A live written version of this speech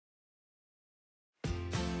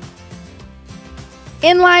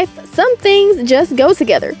In life, some things just go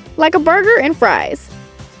together, like a burger and fries,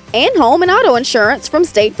 and home and auto insurance from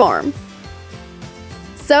State Farm.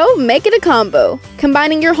 So make it a combo.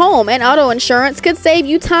 Combining your home and auto insurance could save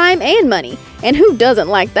you time and money, and who doesn't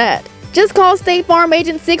like that? Just call State Farm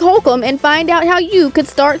agent Sig Holcomb and find out how you could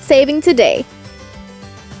start saving today.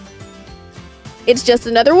 It's just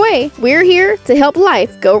another way. We're here to help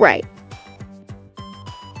life go right.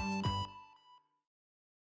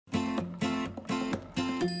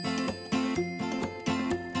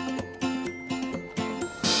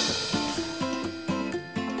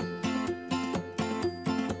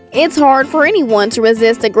 It's hard for anyone to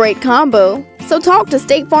resist a great combo, so talk to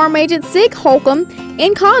State Farm agent Sig Holcomb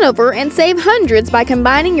in Conover and save hundreds by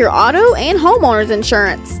combining your auto and homeowner's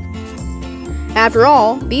insurance. After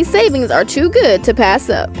all, these savings are too good to pass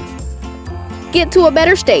up. Get to a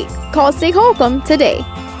better state. Call Sig Holcomb today.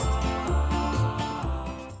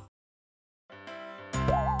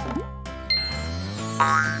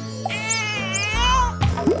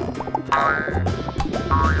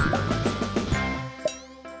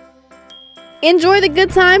 Enjoy the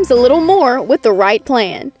good times a little more with the right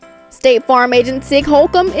plan. State Farm agent Sig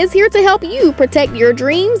Holcomb is here to help you protect your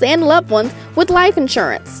dreams and loved ones with life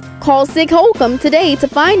insurance. Call Sig Holcomb today to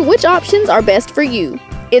find which options are best for you.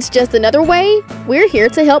 It's just another way. We're here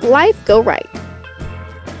to help life go right.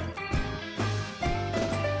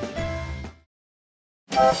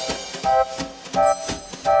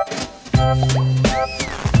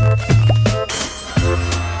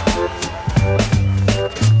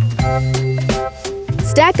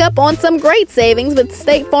 Stack up on some great savings with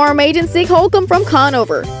State Farm agent Sig Holcomb from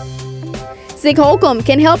Conover. Sig Holcomb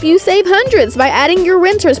can help you save hundreds by adding your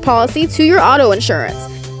renter's policy to your auto insurance.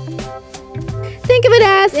 Think of it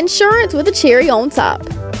as insurance with a cherry on top.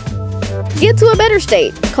 Get to a better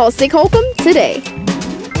state. Call Sig Holcomb today.